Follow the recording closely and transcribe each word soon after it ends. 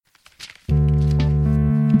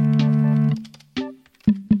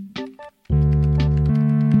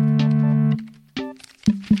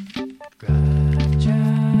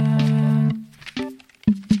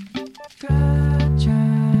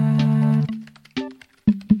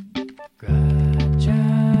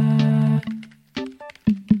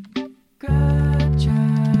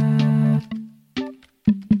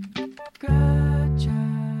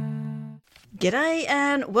G'day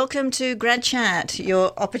and welcome to Grad Chat,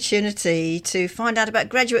 your opportunity to find out about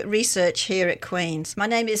graduate research here at Queen's. My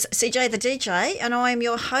name is CJ the DJ and I am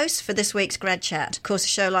your host for this week's Grad Chat. Of course, a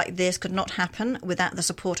show like this could not happen without the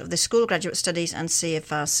support of the School of Graduate Studies and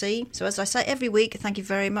CFRC. So as I say every week, thank you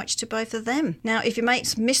very much to both of them. Now, if your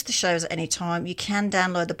mates miss the shows at any time, you can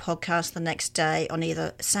download the podcast the next day on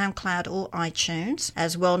either SoundCloud or iTunes.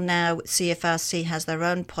 As well, now CFRC has their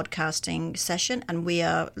own podcasting session and we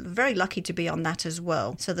are very lucky to be on that as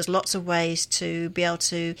well. So there's lots of ways to be able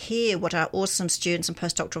to hear what our awesome students and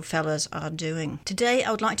postdoctoral fellows are doing. Today,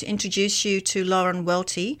 I would like to introduce you to Lauren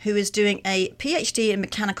Welty, who is doing a PhD in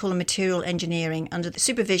Mechanical and Material Engineering under the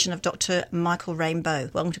supervision of Dr. Michael Rainbow.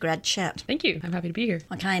 Welcome to Grad Chat. Thank you. I'm happy to be here.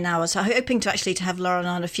 Okay, now I was hoping to have Lauren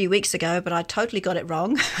on a few weeks ago, but I totally got it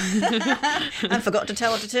wrong and forgot to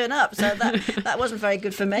tell her to turn up. So that wasn't very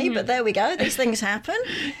good for me, but there we go. These things happen.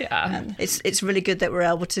 Yeah. It's really good that we're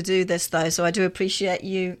able to do this, though. So I do appreciate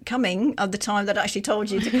you coming at the time that I actually told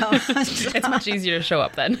you to come. It's much easier to show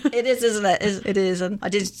up then. It is, isn't it? It is. And I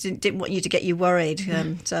didn't want you to get you worried.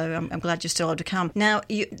 So I'm glad you're still able to come. Now,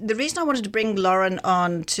 the reason I wanted to bring Lauren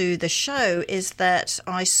on to the show is that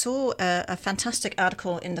I saw a fantastic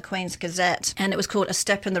article in the Queen's Gazette, and it was called A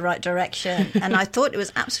Step in the Right Direction. And I thought it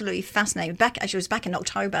was absolutely fascinating. It was back in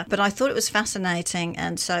October, but I thought it was fascinating.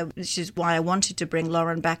 And so this is why I wanted to bring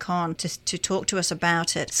Lauren back on to talk to us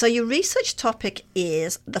about it. So your research topic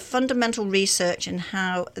is the fundamental research in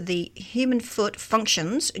how the human foot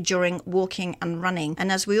functions during walking and running.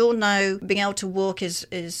 And as we all know, being able to walk is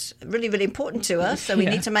really, really important to us. So we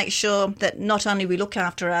need to make sure that not only we look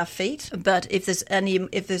after our feet, but if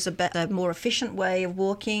there's a better, more efficient way of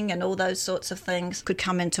walking and all those sorts of things could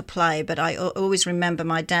come into play. But I always remember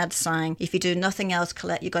my dad saying, if you do nothing else,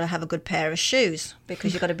 Colette, you've got to have a good pair of shoes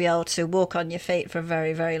because you've got to be able to walk on your feet for a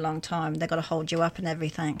very, very long time. They've got to hold you up and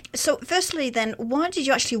everything. So firstly then, why did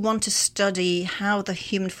you actually want to study how the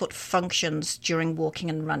human foot functions during walking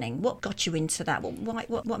and running? What got you into that?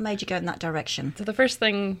 What made you go in that direction? So the first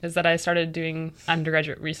thing is that I started doing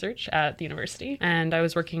undergraduate research at the university, and I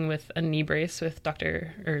was working with a knee brace with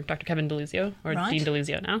Dr. Kevin DeLuzio, or right. Dean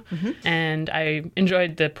DeLuzio now. Mm-hmm. And I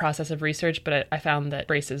enjoyed the process of research, but I found that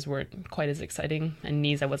braces weren't quite as exciting, and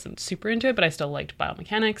knees I wasn't super into it, but I still liked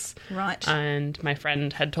biomechanics. Right. And my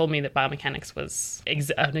friend had told me that biomechanics was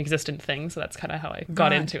an existent thing, so that's kind of how I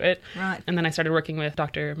got into it. Right. And then I started working with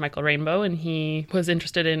Dr. Michael Rainbow, and he was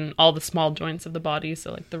interested in all the small joints of the body,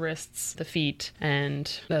 so like the wrists, the feet,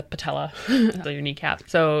 and the patella, so your kneecap.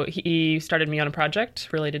 So he started me on a project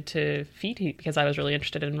related to feet because I was really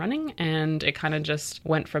interested in running, and it kind of just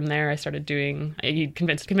went from there. He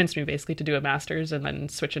convinced me basically to do a master's and then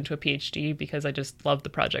switch into a PhD because I just loved the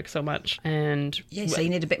project so much. And so you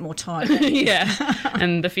need a bit more time. Yeah.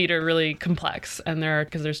 And the feet are really complex, and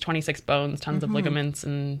there's 26 bones, tons of ligaments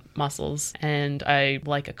and muscles, and I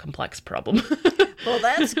like a complex problem. Well,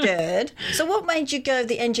 that's good. So what made you go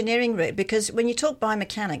the engineering route? Because when you talk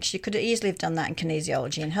biomechanics, you could easily have done that in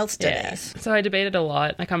kinesiology and health studies. Yeah. So I debated a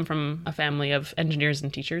lot. I come from a family of engineers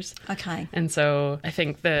and teachers. Okay. And so I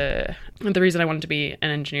think the reason I wanted to be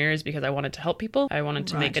an engineer is because I wanted to help people. I wanted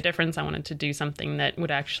to make a difference. I wanted to do something that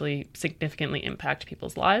would actually significantly impact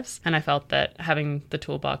people's lives. And I felt that having the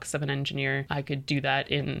toolbox of an engineer, I could do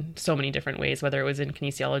that in so many different ways, whether it was in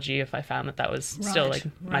kinesiology, if I found that was still like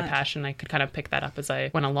my passion, I could kind of pick that up as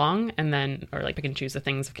I went along, and then, or like pick and choose the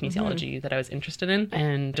things of kinesiology that I was interested in,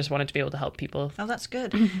 and just wanted to be able to help people. Oh, that's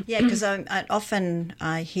good. Yeah, because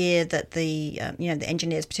I hear that the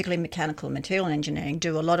engineers, particularly mechanical and material engineering,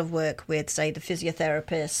 do a lot of work with, say, the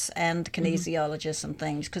physiotherapists and kinesiologists and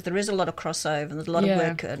things, because there is a lot of crossover and there's a lot of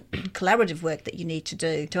work, collaborative work that you need to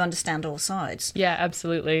do to understand all sides. Yeah,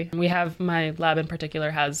 absolutely. My lab in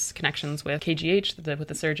particular has connections with KGH, with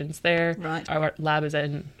the surgeons there. Right. Our lab is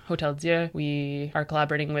in Hotel Dieu. We are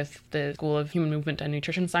collaborating with the School of Human Movement and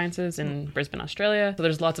Nutrition Sciences in Brisbane, Australia. So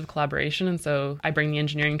there's lots of collaboration, and so I bring the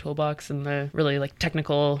engineering toolbox and the really like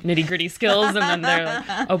technical nitty-gritty skills, and then they're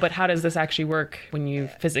like, oh, but how does this actually work when you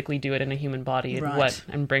physically do it in a human body,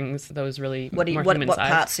 and brings those really more human what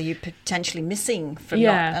sides. Parts are you potentially missing from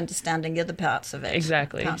not understanding the other parts of it?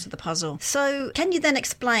 Exactly. Parts of the puzzle. So can you then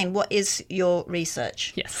explain what is your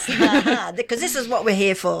research? Yes. Because this is what we're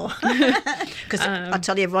here for. Because I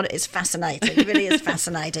tell you everyone, it's fascinating. It really is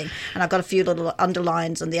fascinating. And I've got a few little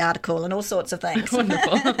underlines on the article and all sorts of things.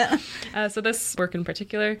 Wonderful. So this work in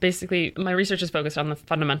particular, basically, my research is focused on the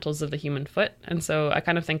fundamentals of the human foot. And so I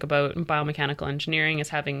kind of think about biomechanical engineering as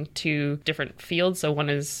having two different fields. So one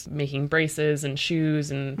is making braces and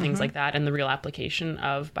shoes and things like that, and the real application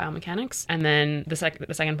of biomechanics. And then the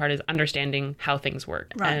second part is understanding how things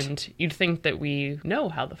work. Right. And you'd think that we know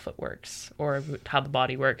how the foot works or how the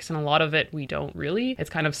body works. And a lot of it we don't really. It's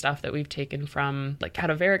kind of stuff that we've taken from like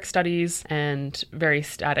cadaveric studies and very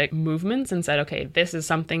static movements and said, okay, this is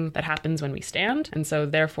something that happens when we stand. And so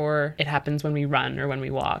therefore it happens when we run or when we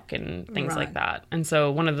walk and things like that. And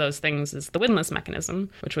so one of those things is the windlass mechanism,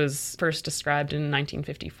 which was first described in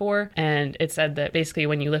 1954. And it said that basically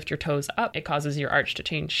when you lift your toes up, it causes your arch to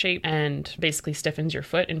change shape and basically stiffens your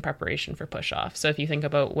foot in preparation for push off. So if you think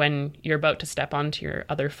about when you're about to step onto your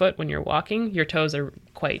other foot when you're walking, your toes are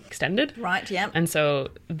quite extended. Right, yeah. And so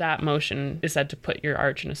that motion is said to put your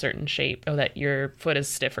arch in a certain shape so that your foot is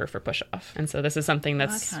stiffer for push off. And so this is something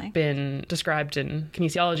that's been described in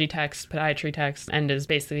kinesiology texts, podiatry texts, and is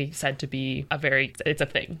basically said to be it's a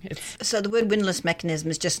thing. So the word windlass mechanism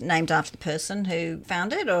is just named after the person who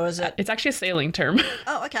found it, or is it? It's actually a sailing term.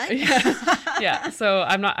 Oh, okay. Yeah. So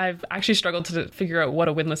I've actually struggled to figure out what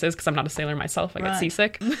a windlass is because I'm not a sailor myself. I get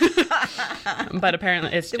seasick. But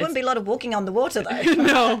apparently there wouldn't be a lot of walking on the water though.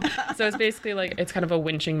 No. So it's basically like, it's kind of a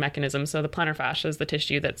winching mechanism. So the plantar fascia is the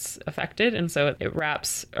tissue that's affected. And so it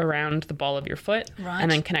wraps around the ball of your foot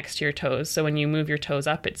and then connects to your toes. So when you move your toes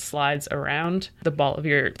up, it slides around the ball of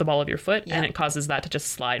your foot and it causes that to just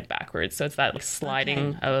slide backwards. So it's that like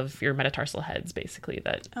sliding of your metatarsal heads basically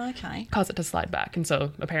that cause it to slide back. And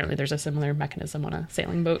so apparently there's a similar mechanism on a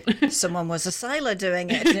sailing boat. Someone was a sailor doing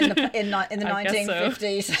it in the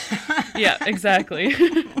 1950s. So. Yeah, exactly.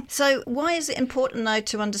 So why is it important though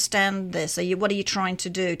to understand this? What are you trying to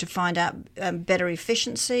do to find out better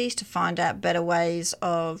efficiencies, to find out better ways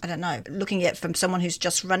of, I don't know, looking at from someone who's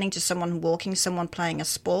just running to someone walking, someone playing a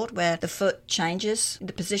sport where the foot changes,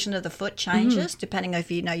 the position of the foot changes depending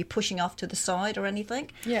if you're pushing off to the side or anything?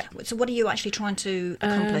 Yeah. So what are you actually trying to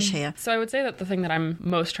accomplish here? So I would say that the thing that I'm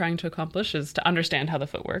most trying to accomplish is to understand how the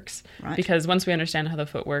foot works. Right. Because once we understand how the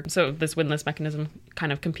foot works, so this windlass mechanism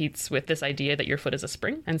kind of competes with this idea that your foot is a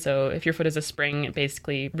spring. And so if your foot is a spring, it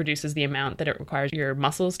basically reduces the amount that it requires your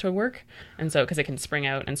muscles to work. And so because it can spring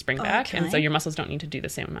out and spring back. And so your muscles don't need to do the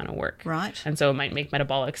same amount of work. Right. And so it might make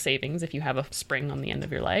metabolic savings if you have a spring on the end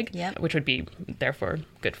of your leg, which would be therefore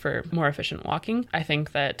good for more efficient walking. I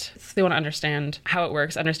think that they want to understand how it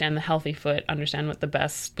works, understand the healthy foot, understand what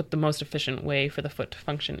the most efficient way for the foot to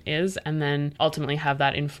function is, and then ultimately have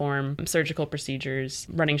that inform surgical procedures,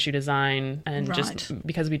 running shoe design, and just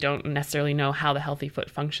because we don't necessarily know how the healthy foot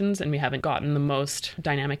functions and we haven't gotten the most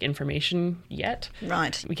dynamic information yet.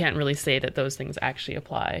 Right. We can't really say that those things actually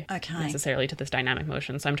apply necessarily to this dynamic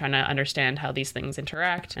motion. So I'm trying to understand how these things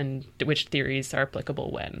interact and which theories are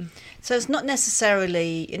applicable when. So it's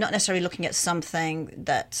you're not necessarily looking at something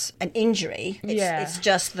that's an injury. It's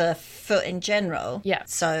just the foot in general. Yeah.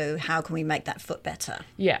 So how can we make that foot better?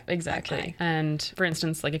 Yeah, exactly. Okay. And for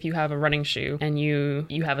instance, like if you have a running shoe and you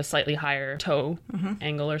have a slightly higher toe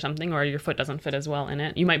angle or something, or your foot doesn't fit as well in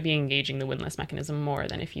it, you might be engaging the windlass mechanism more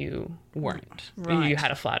than if you weren't. Right. You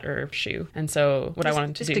had a flatter shoe. And so what I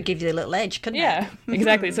wanted to do... This could give you a little edge, couldn't it? Yeah,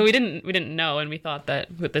 exactly. So we didn't know, and we thought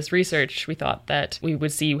that with this research, we thought that we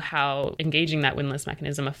would see how engaging that windlass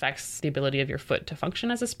mechanism affects the ability of your foot to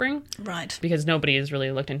function as a spring. Right. Because nobody has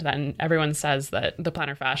really looked into that, and everyone says that the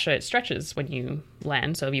plantar fascia, it stretches when you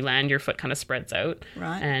land. So if you land, your foot kind of spreads out,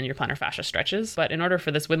 and your plantar fascia stretches. But in order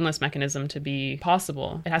for this windlass mechanism to be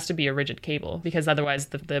possible, it has to be a rigid cable, because otherwise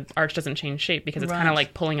the arch doesn't change shape, because it's kind of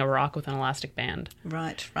like pulling a rock with an elastic band.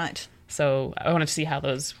 Right. So I wanted to see how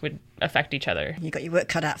those would affect each other. You got your work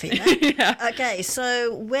cut out for you. Yeah. Okay,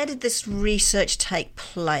 so where did this research take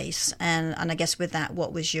place? And I guess with that,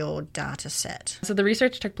 what was your data set? So the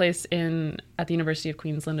research took place at the University of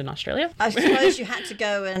Queensland in Australia. I suppose you had to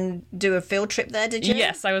go and do a field trip there, did you?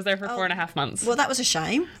 Yes, I was there for 4.5 months. Well, that was a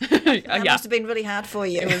shame. That must have been really hard for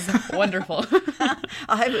you. It was wonderful.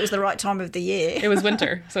 I hope it was the right time of the year. It was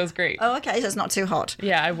winter, so it was great. Oh, okay, so it's not too hot.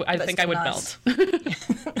 Yeah, I think I would melt.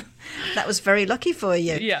 That was very lucky for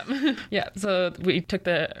you. Yeah. So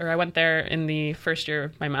I went there in the first year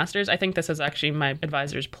of my master's. I think this was actually my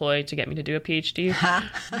advisor's ploy to get me to do a PhD.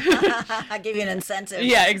 I give you an incentive.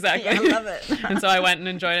 Yeah, exactly. Yeah, I love it. And so I went and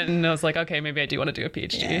enjoyed it, and I was like, okay, maybe I do want to do a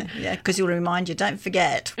PhD. Yeah, because you'll remind you, don't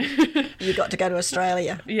forget, you got to go to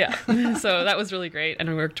Australia. Yeah. So that was really great. And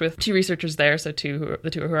I worked with 2 researchers there, so the two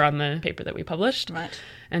who are on the paper that we published. Right.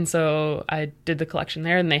 And so I did the collection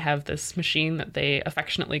there, and they have this machine that they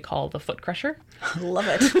affectionately call the foot crusher. Love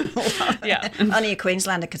it. Yeah. Only a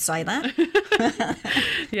Queenslander could say that.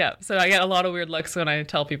 Yeah. So I get a lot of weird looks when I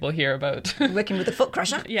tell people here about working with the foot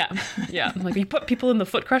crusher. Yeah. Like, you put people in the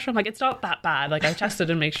foot crusher. I'm like, it's not that bad. Like, I tested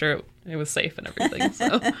and make sure it was safe and everything.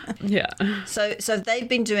 So yeah. So they've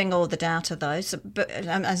been doing all the data though. So, but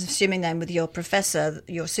I'm assuming then with your professor,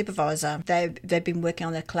 your supervisor, they've been working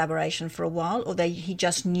on their collaboration for a while, or he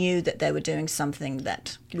just knew that they were doing something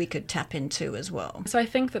that we could tap into as well. So I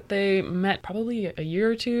think that they met probably a year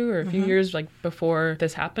or two or a few years like before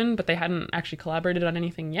this happened, but they hadn't actually collaborated on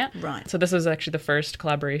anything yet. Right. So this was actually the first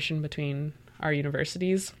collaboration between our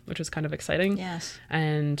universities, which was kind of exciting. Yes.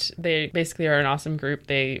 And they basically are an awesome group.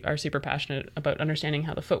 They are super passionate about understanding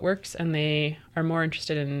how the foot works, and they are more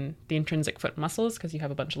interested in the intrinsic foot muscles because you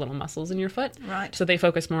have a bunch of little muscles in your foot. Right. So they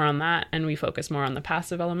focus more on that, and we focus more on the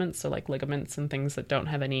passive elements, so like ligaments and things that don't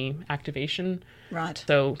have any activation. Right.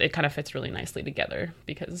 So it kind of fits really nicely together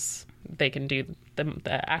because they can do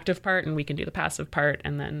the active part and we can do the passive part,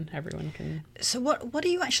 and then everyone can. So what are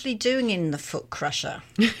you actually doing in the foot crusher?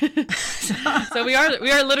 So we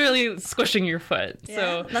are literally squishing your foot. Yeah,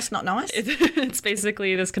 So that's not nice. it's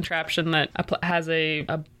basically this contraption that has a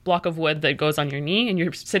block of wood that goes on your knee, and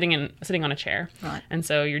you're sitting on a chair. Right. And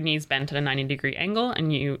so your knee's bent at a 90-degree angle, and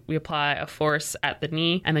we apply a force at the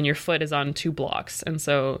knee, and then your foot is on two blocks. And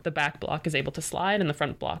so the back block is able to slide and the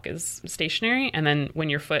front block is stationary. And then when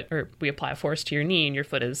we apply a force to your knee and your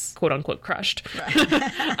foot is quote unquote crushed,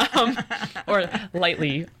 Right. or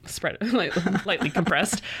lightly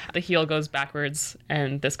compressed, the heel goes backwards,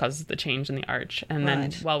 and this causes the change in the arch. And then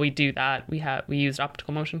Right. while we do that, we used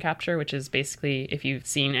optical motion capture, which is basically, if you've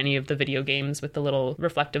seen any of the video games with the little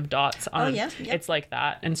reflective dots on, yeah, yep. It's like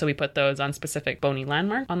that. And so we put those on specific bony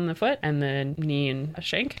landmark on the foot and the knee and a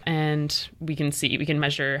shank, and we can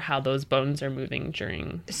measure how those bones are moving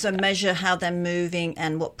during. So measure how they're moving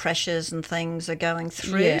and what pressures and things are going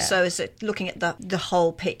through. Yeah. So is it looking at the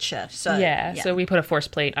whole picture? So So we put a force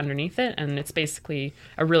plate underneath it, and it's basically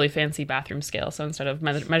a really fancy bathroom scale. So instead of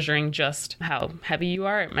measuring just how heavy you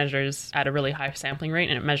are, it measures at a really high sampling rate,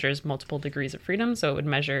 and it measures multiple degrees of freedom. So it would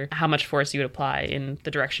measure how much force you would apply in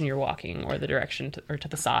the direction you're walking, or the direction to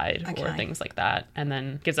the side, or Okay. things like that, and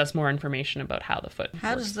then gives us more information about how the foot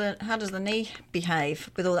How works. does the knee behave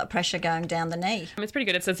with all that pressure going down the knee? It's pretty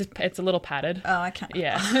good. It's a little padded. Oh, okay.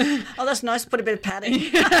 Yeah. Oh, that's nice. Put a bit of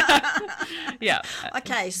padding. Yeah.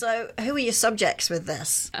 Okay, so who are your subjects with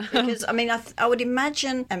this? Because, I mean, I would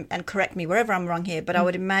imagine, and correct me wherever I'm wrong here, but I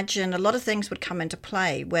would imagine a lot of things would come into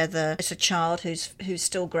play, whether it's a child who's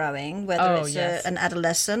still growing, whether it's yes. an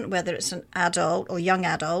adolescent, whether it's an adult or young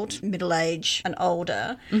adult, middle age and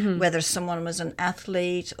older, whether someone was an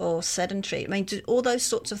athlete or sedentary. I mean, did all those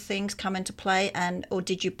sorts of things come into play, or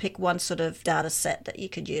did you pick one sort of data set that you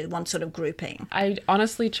could use, one sort of grouping? I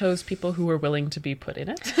honestly chose people who were willing to be put in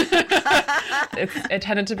it. It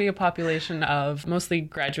tended to be a population of mostly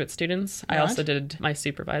graduate students. I Right. also did my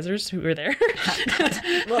supervisors who were there.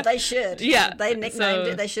 Well, they should. Yeah, They nicknamed so-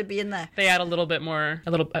 it. They should be in there. They add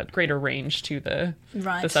a greater range to the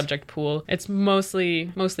Right. subject pool. It's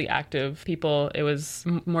mostly active people. It was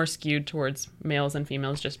more skewed towards males and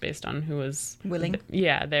females just based on who was Willing.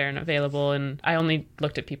 there and available. And I only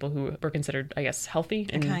looked at people who were considered, I guess, healthy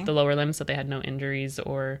in Okay. the lower limbs, so they had no injuries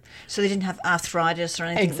or So they didn't have arthritis or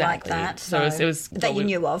anything Exactly. like that. So it was that you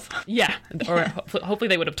knew of. yeah, or hopefully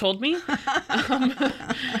they would have told me.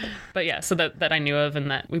 But yeah, so that I knew of, and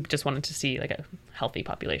that we just wanted to see like a healthy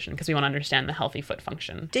population because we want to understand the healthy foot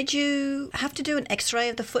function. Did you have to do an X-ray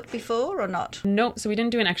of the foot before or not? No, so we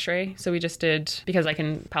didn't do an X-ray. So we just did, because I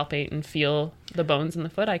can palpate and feel the bones in the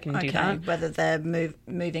foot, I can do that. Whether they're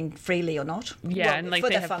moving freely or not. Yeah, Well, and like for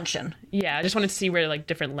they their have function. Yeah, I just wanted to see where like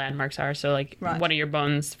different landmarks are. So like Right. one of your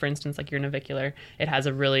bones, for instance, like your navicular, it has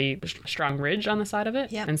a really strong ridge on the side of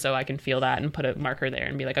it. Yep. And so I can feel that and put a marker there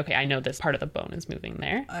and be like, okay, I know this part of the bone is moving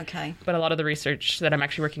there. Okay. But a lot of the research that I'm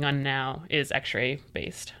actually working on now is X-ray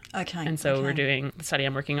based. Okay. And so okay. we're doing, the study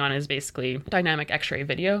I'm working on is basically dynamic X-ray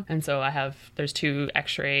video. And so there's two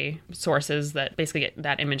X-ray sources that basically get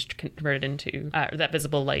that image converted into, that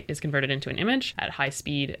visible light is converted into an image at high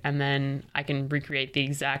speed. And then I can recreate the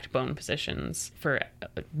exact bone positions for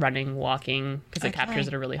running, walking, because it Okay. captures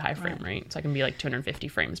at a really high frame rate. So I can be like 250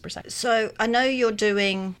 frames per second. So I know you're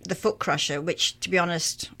doing the foot crusher, which, to be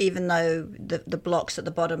honest, even though the blocks at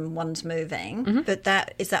the bottom, one's moving, but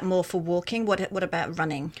is that more for walking? What about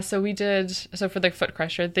running? So for the foot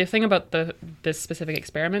crusher, the thing about this specific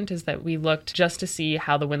experiment is that we looked just to see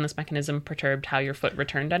how the windlass mechanism perturbed how your foot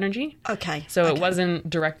returned energy. Okay. So it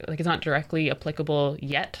wasn't it's not directly applicable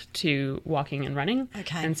yet to walking and running.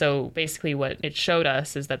 Okay. And so basically what it showed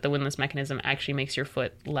us is that the windlass mechanism actually makes your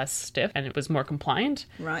foot less stiff and it was more compliant.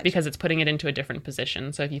 Right. Because it's putting it into a different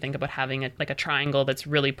position. So if you think about having a triangle that's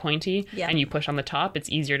really pointy and you push on the top, it's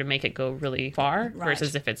easier to make it go really far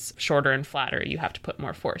versus if it's shorter and flatter, you have to put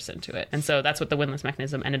more force into it. And so that's what the windlass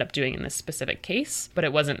mechanism ended up doing in this specific case, but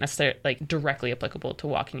it wasn't necessarily directly applicable to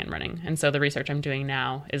walking and running. And so the research I'm doing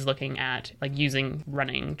now is looking at using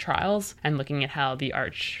running trials and looking at how the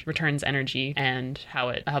arch returns energy and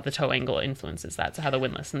how the toe angle influences that. So how the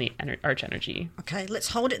windlass and the arch energy. Okay, let's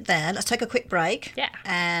hold it there. Let's take a quick break. Yeah.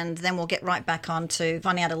 And then we'll get right back on to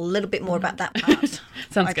finding out a little bit more about that part.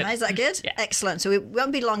 Sounds good. Okay, is that good? Yeah. Excellent. So it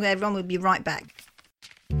won't be long, everyone. We'll be right back.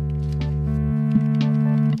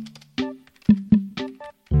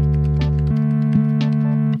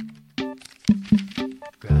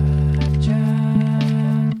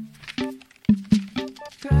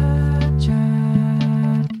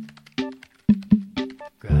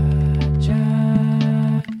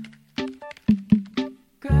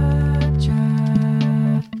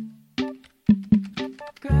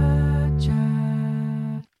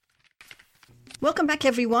 Welcome back,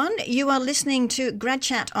 everyone. You are listening to Grad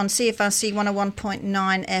Chat on CFRC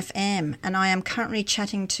 101.9 FM, and I am currently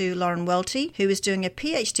chatting to Lauren Welty, who is doing a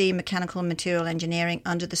PhD in Mechanical and Material Engineering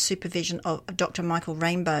under the supervision of Dr. Michael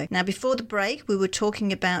Rainbow. Now, before the break, we were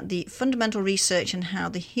talking about the fundamental research and how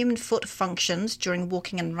the human foot functions during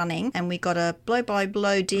walking and running, and we got a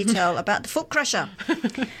blow-by-blow detail about the foot crusher.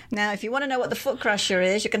 Now, if you want to know what the foot crusher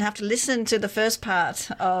is, you're going to have to listen to the first part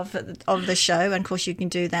of the show, and of course you can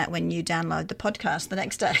do that when you download the podcast the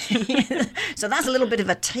next day. So that's a little bit of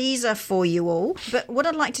a teaser for you all. But what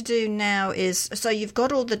I'd like to do now is, so Lauren, you've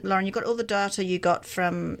got all the data you got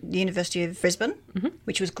from the University of Brisbane,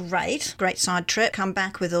 which was great side trip, come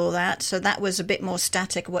back with all that. So that was a bit more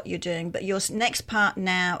static what you're doing. But your next part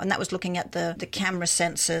now, and that was looking at the camera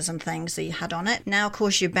sensors and things that you had on it. Now, of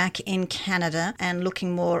course, you're back in Canada and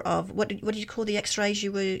looking more of, what did you call the x-rays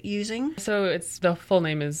you were using? So the full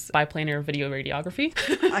name is biplanar video radiography.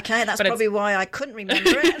 Okay, that's probably why I couldn't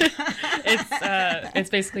remember it. It's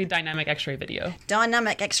basically dynamic x-ray video.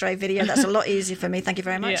 Dynamic x-ray video. That's a lot easier for me. Thank you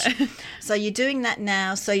very much. Yeah. So you're doing that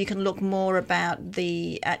now so you can look more about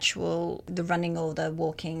the running or the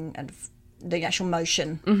walking and the actual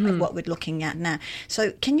motion of what we're looking at now.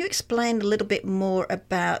 So can you explain a little bit more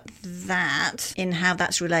about that in how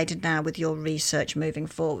that's related now with your research moving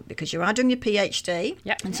forward? Because you are doing your PhD.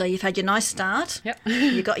 Yep. And so you've had your nice start. Yep.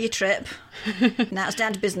 You got your trip. Now it's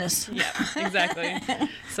down to business. Yeah, exactly.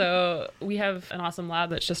 So we have an awesome lab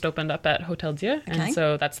that's just opened up at Hotel Dieu. Okay. And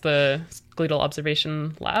so that's the Skeletal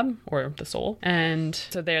Observation Lab, or the SOL. And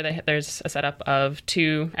so there's a setup of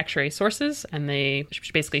 2 X-ray sources, and they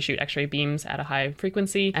basically shoot X-ray beams at a high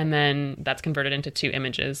frequency, and then that's converted into 2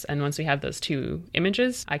 images. And once we have those 2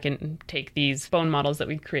 images, I can take these bone models that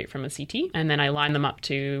we create from a CT, and then I line them up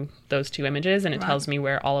to those 2 images, and it tells me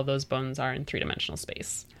where all of those bones are in 3-dimensional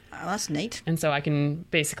space. Oh, that's neat. And so I can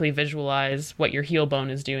basically visualize what your heel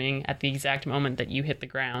bone is doing at the exact moment that you hit the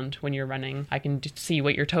ground when you're running. I can see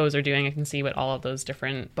what your toes are doing. I can see what all of those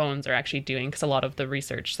different bones are actually doing, because a lot of the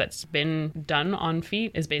research that's been done on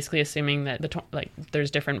feet is basically assuming that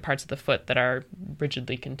there's different parts of the foot that are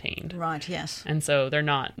rigidly contained. Right, yes. And so they're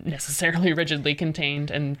not necessarily rigidly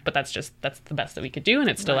contained, but that's the best that we could do, and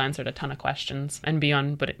it still answered a ton of questions. And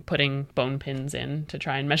beyond putting bone pins in to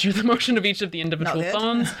try and measure the motion of each of the individual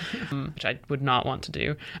bones, which I would not want to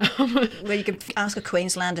do. Well, you could ask a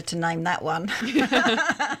Queenslander to name that one.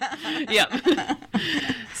 Yeah.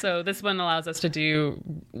 So this one allows us to do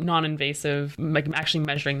non-invasive, actually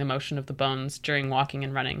measuring the motion of the bones during walking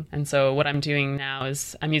and running. And so what I'm doing now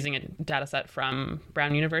is I'm using a data set from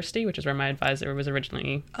Brown University, which is where my advisor was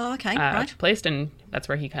originally placed. And that's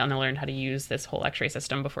where he kind of learned how to use this whole X-ray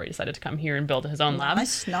system before he decided to come here and build his own lab.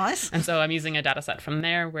 Nice. And so I'm using a data set from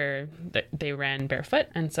there where they ran barefoot.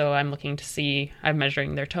 And so I'm looking to see, I'm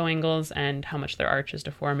measuring their toe angles and how much their arch is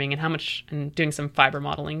deforming and doing some fiber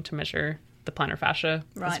modeling to measure the plantar fascia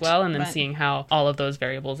as well, and then seeing how all of those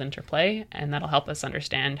variables interplay, and that'll help us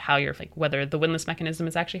understand how whether the windlass mechanism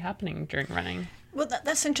is actually happening during running. Well,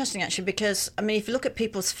 that's interesting actually, because I mean, if you look at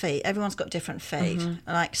people's feet, everyone's got different feet.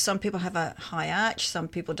 Like some people have a high arch, some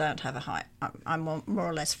people don't have a high. I'm more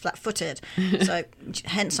or less flat-footed, so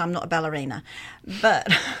hence I'm not a ballerina.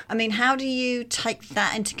 But I mean, how do you take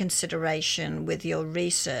that into consideration with your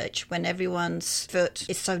research when everyone's foot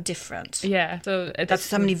is so different? Yeah, so That's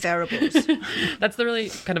so many variables. That's the really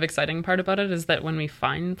kind of exciting part about it, is that when we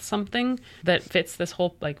find something that fits this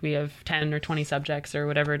whole, like we have 10 or 20 subjects or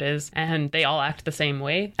whatever it is, and they all act the same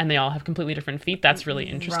way and they all have completely different feet, that's really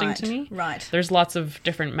interesting to me. Right. There's lots of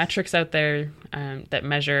different metrics out there that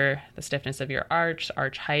measure the stiffness of your arch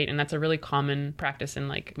height, and that's a really common practice in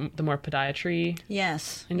like the more podiatry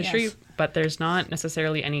industry. Yes. But there's not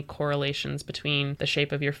necessarily any correlations between the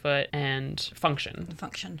shape of your foot and function.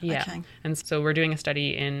 Yeah. Okay. And so we're doing a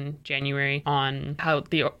study in January on how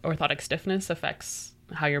the orthotic stiffness affects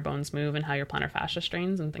how your bones move and how your plantar fascia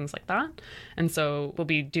strains and things like that. And so we'll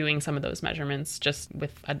be doing some of those measurements just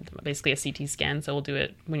with basically a CT scan. So we'll do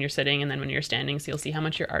it when you're sitting and then when you're standing. So you'll see how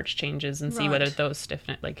much your arch changes and see whether those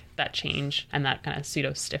stiffness, like that change and that kind of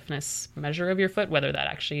pseudo stiffness measure of your foot, whether that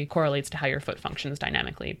actually correlates to how your foot functions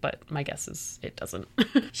dynamically. But my guess is it doesn't.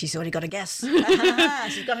 She's already got a guess.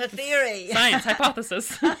 She's got her theory. Science,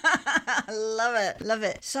 hypothesis. Love it. Love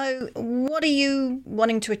it. So what are you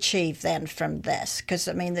wanting to achieve then from this? Because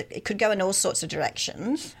I mean, it could go in all sorts of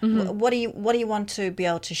directions. What do you want to be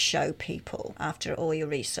able to show people after all your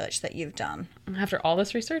research that you've done? After all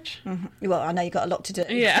this research? Well, I know you've got a lot to do.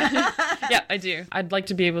 Yeah. Yeah, I do. I'd like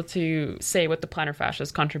to be able to say what the plantar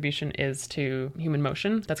fascia's contribution is to human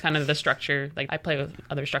motion. That's kind of the structure. Like I play with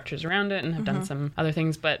other structures around it and have done some other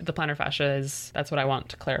things, but the plantar fascia that's what I want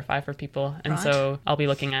to clarify for people. And so I'll be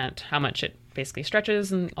looking at how much it basically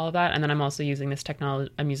stretches and all of that. And then I'm also using this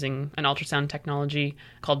technology. I'm using an ultrasound technology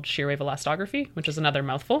called shear wave elastography, which is another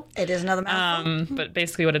mouthful. It is another mouthful. But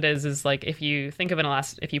basically what it is like if you think of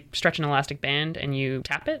if you stretch an elastic band and you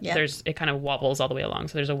tap it, it kind of wobbles all the way along.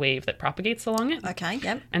 So there's a wave that propagates along it. Okay,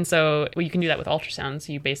 yep. And so you can do that with ultrasound.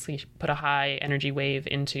 So you basically put a high energy wave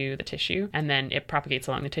into the tissue and then it propagates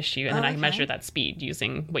along the tissue. And then I measure that speed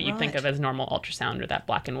using what you'd think of as normal ultrasound or that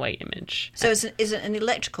black and white image. So is it an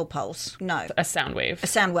electrical pulse? No. A sound wave. A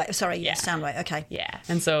sound wave. Sorry, sound wave. Okay. Yeah.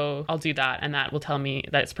 And so I'll do that and that will tell me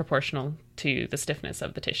that it's proportional to the stiffness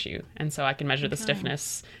of the tissue. And so I can measure the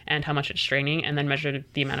stiffness and how much it's straining and then measure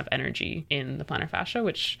the amount of energy in the plantar fascia,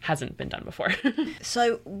 which hasn't been done before.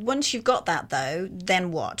 So once you've got that though,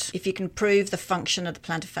 then what? If you can prove the function of the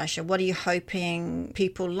plantar fascia, what are you hoping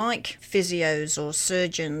people like physios or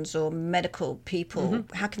surgeons or medical people,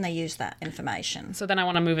 how can they use that information? So then I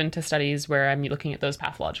want to move into studies where I'm looking at those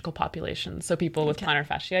pathological populations. So people with plantar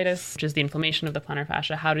fasciitis, which is the inflammation of the plantar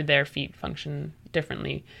fascia, how do their feet function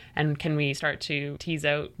differently? And can we start to tease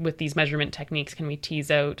out with these measurement techniques, can we tease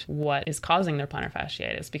out what is causing their plantar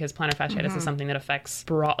fasciitis? Because plantar fasciitis is something that affects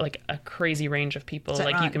like a crazy range of people.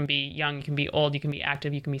 Like you can be young, you can be old, you can be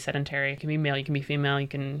active, you can be sedentary, you can be male, you can be female, you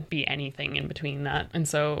can be anything in between that. And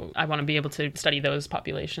so I want to be able to study those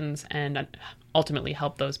populations and ultimately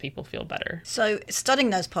help those people feel better. So studying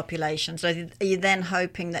those populations, are you then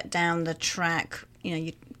hoping that down the track,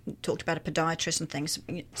 you talked about a podiatrist and things,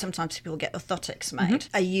 sometimes people get orthotics made.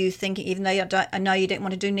 Are you thinking, even though I know you don't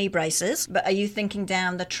want to do knee braces, but are you thinking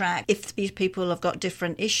down the track, if these people have got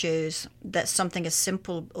different issues, that something as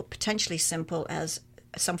simple or potentially simple as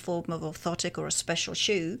some form of orthotic or a special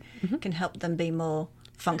shoe can help them be more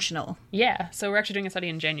functional? Yeah, so we're actually doing a study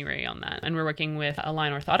in January on that, and we're working with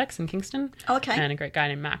Align Orthotics in Kingston. Okay. And a great guy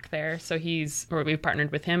named Mac there. So we've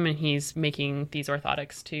partnered with him, and he's making these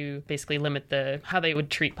orthotics to basically limit how they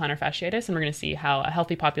would treat plantar fasciitis, and we're going to see how a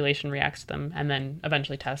healthy population reacts to them, and then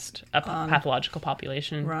eventually test a pathological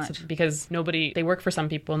population. Right. So, because they work for some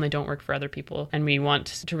people and they don't work for other people, and we want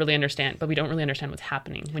to really understand, but we don't really understand what's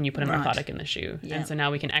happening when you put an orthotic in the shoe. Yeah. And so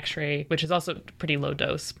now we can x-ray, which is also pretty low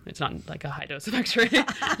dose. It's not like a high dose of x-ray.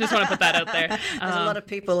 Just want to put that out there. There's a lot of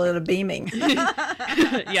people that are beaming.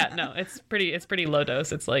 Yeah, no, it's pretty low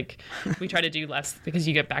dose. It's like we try to do less because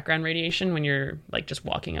you get background radiation when you're like just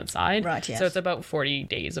walking outside. Right, yes. So it's about 40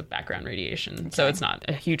 days of background radiation. Okay. So it's not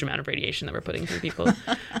a huge amount of radiation that we're putting through people.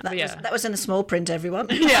 That was in the small print, everyone.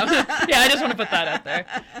 Yeah, I just want to put that out there.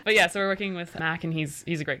 But yeah, so we're working with Mac, and he's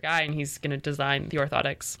a great guy, and he's going to design the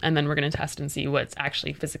orthotics, and then we're going to test and see what's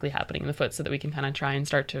actually physically happening in the foot so that we can kind of try and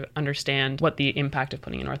start to understand what the impact of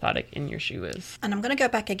putting an orthotic in your shoe is. And I'm going to go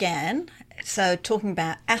back again. So talking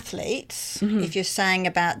about athletes, if you're saying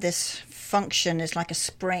about this function is like a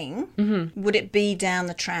spring, would it be down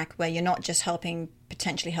the track where you're not just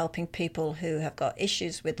potentially helping people who have got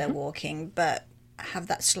issues with their walking, but have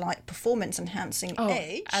that slight performance enhancing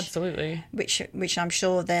edge. Absolutely. Which I'm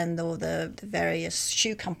sure then all the various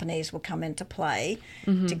shoe companies will come into play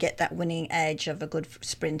to get that winning edge of a good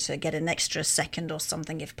sprinter, get an extra second or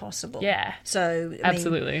something if possible. Yeah. So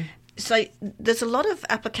absolutely. So there's a lot of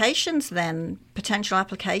applications then, potential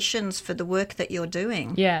applications for the work that you're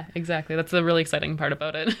doing. Yeah, exactly. That's the really exciting part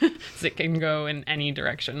about it. Is it can go in any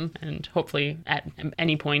direction, and hopefully at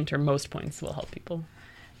any point or most points will help people.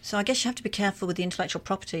 So I guess you have to be careful with the intellectual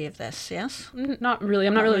property of this, yes? Not really.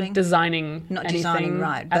 I'm not really designing anything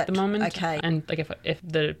right, at the moment. Okay. And like if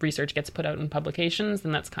the research gets put out in publications,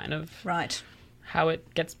 then that's kind of right. how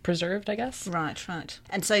it gets preserved, I guess. Right.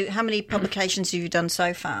 And so how many publications have you done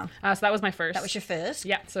so far? So that was my first. That was your first?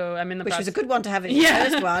 Yeah. So I'm in the Which was a good one to have in your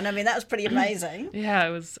first one. I mean, that was pretty amazing. Yeah,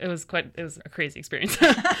 it was a crazy experience.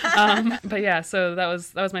 But yeah, so that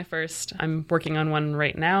was my first. I'm working on one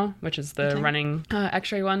right now, which is the running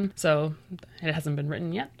X-ray one. So it hasn't been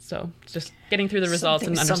written yet. So it's just getting through the results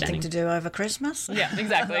and understanding. Something to do over Christmas. Yeah,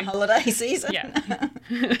 exactly. Holiday season. Yeah.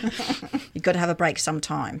 You've got to have a break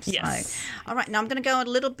sometime. Yes. So. All right, now I'm going to go a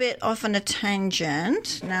little bit off on a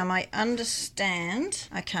tangent. Now, I understand.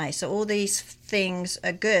 Okay, so all these things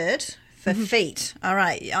are good for feet. All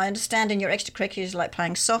right, I understand in your extracurriculars you like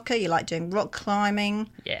playing soccer, you like doing rock climbing.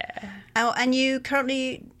 Yeah. Oh, and you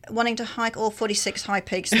currently wanting to hike all 46 high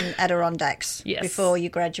peaks and Adirondacks before you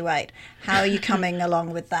graduate. How are you coming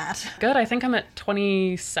along with that? Good. I think I'm at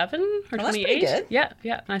 27 or 28. That's pretty good. Yeah.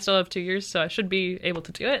 And I still have 2 years, so I should be able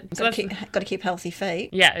to do it. So got to keep healthy feet.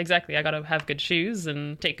 Yeah, exactly. I got to have good shoes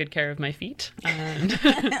and take good care of my feet. And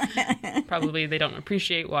probably they don't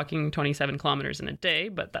appreciate walking 27 kilometers in a day,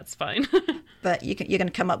 but that's fine. But you're going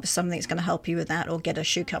to come up with something that's going to help you with that, or get a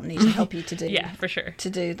shoe company to help you to do. Yeah, for sure. To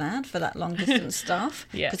do that for that long distance stuff.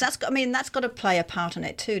 Yeah. Because that's got to play a part in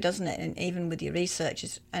it too, doesn't it? And even with your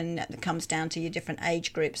research, and it comes down to your different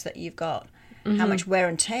age groups that you've got. How much wear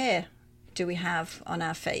and tear do we have on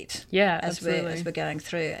our feet? Yeah, as we're going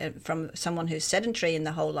through, from someone who's sedentary in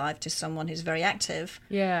the whole life to someone who's very active.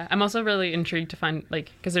 Yeah, I'm also really intrigued to find,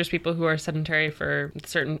 because there's people who are sedentary for a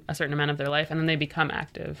certain amount of their life, and then they become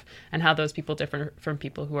active, and how those people differ from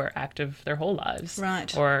people who are active their whole lives,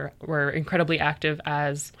 right? Or were incredibly active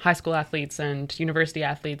as high school athletes and university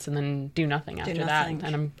athletes, and then do nothing after that.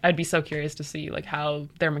 And I'd be so curious to see how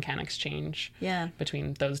their mechanics change. Yeah.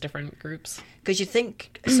 Between those different groups. Because you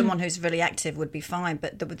think someone who's really active would be fine,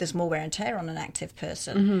 but there's more wear and tear on an active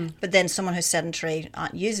person. But then someone who's sedentary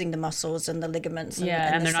aren't using the muscles and the ligaments,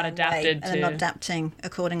 and they're not adapted and they're not adapting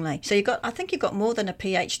accordingly. So I think you've got more than a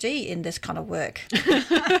PhD in this kind of work.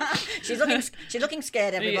 She's looking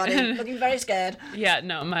scared, everybody. Yeah. Looking very scared. Yeah,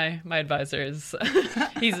 no, my advisor is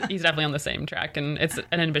he's definitely on the same track, and it's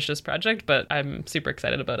an ambitious project, but I'm super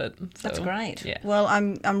excited about it. So, that's great. Yeah. Well,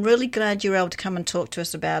 I'm really glad you were able to come and talk to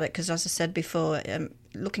us about it, because as I said before,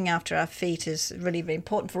 looking after our feet is really, very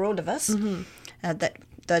important for all of us. That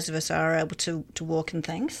those of us are able to walk and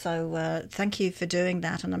things. So thank you for doing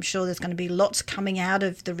that. And I'm sure there's going to be lots coming out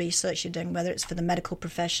of the research you're doing, whether it's for the medical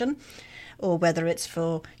profession or whether it's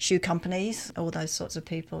for shoe companies, all those sorts of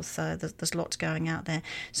people. So there's lots going out there.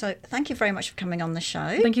 So thank you very much for coming on the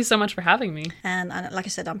show. Thank you so much for having me. And like I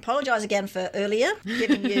said, I apologise again for earlier,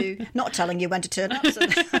 not telling you when to turn up. So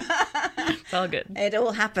it's all good. It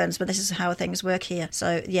all happens, but this is how things work here.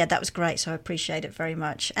 So yeah, that was great. So I appreciate it very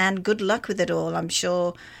much. And good luck with it all. I'm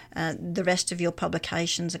sure the rest of your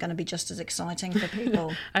publications are going to be just as exciting for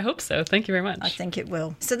people. I hope so. Thank you very much. I think it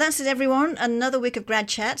will. So that's it, everyone. Another week of Grad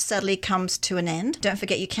Chat sadly comes to an end. Don't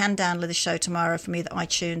forget you can download the show tomorrow from either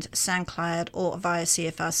iTunes, SoundCloud, or via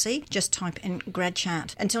CFRC. Just type in Grad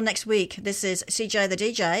Chat. Until next week, this is CJ the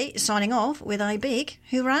DJ signing off with a big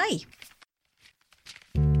hooray.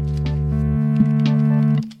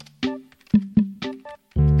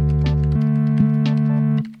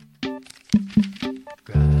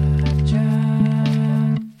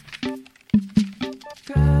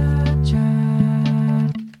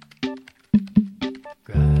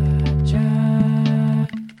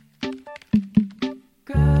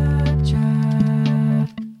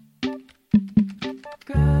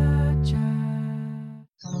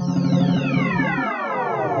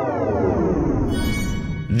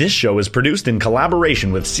 This show is produced in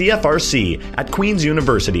collaboration with CFRC at Queen's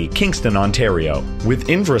University, Kingston, Ontario, with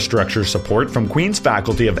infrastructure support from Queen's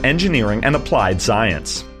Faculty of Engineering and Applied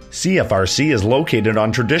Science. CFRC is located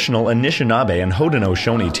on traditional Anishinaabe and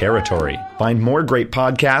Haudenosaunee territory. Find more great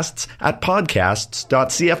podcasts at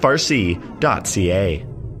podcasts.cfrc.ca.